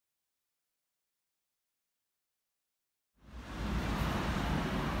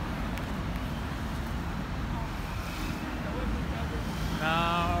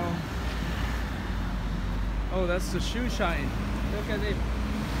Oh, that's the shoe shine. Look at it.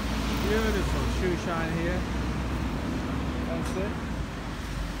 Beautiful shoe shine here. That's it.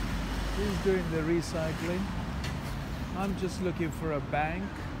 He's doing the recycling. I'm just looking for a bank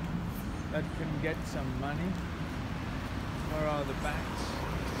that can get some money. Where are the banks?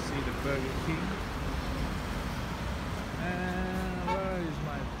 See the Burger King. And where is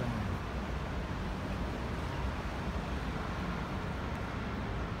my bank?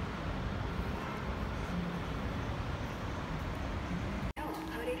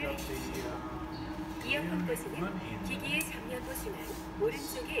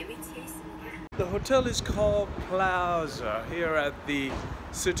 The hotel is called Plaza here at the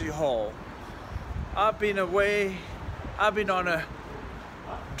City Hall. I've been away, I've been on a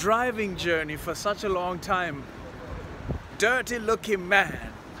driving journey for such a long time. Dirty looking man.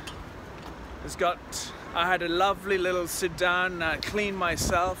 I had a lovely little sit down, cleaned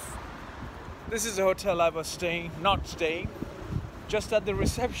myself. This is a hotel I was not staying, just at the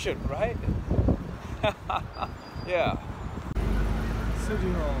reception, right? Yeah.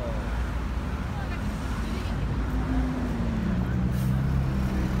 City Hall.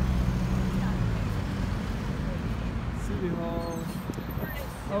 City Hall.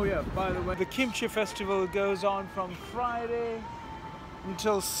 Oh yeah, by the way, the Kimchi Festival goes on from Friday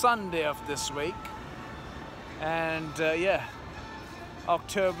until Sunday of this week. And yeah,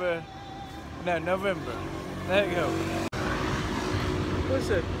 November. There you go. What's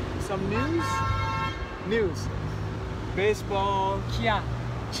it? Some news? News. Baseball. Chia.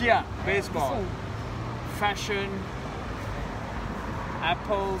 Baseball. Fashion.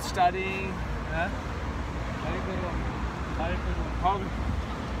 Apple studying. Huh?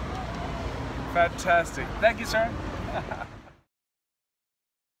 Fantastic. Thank you, sir.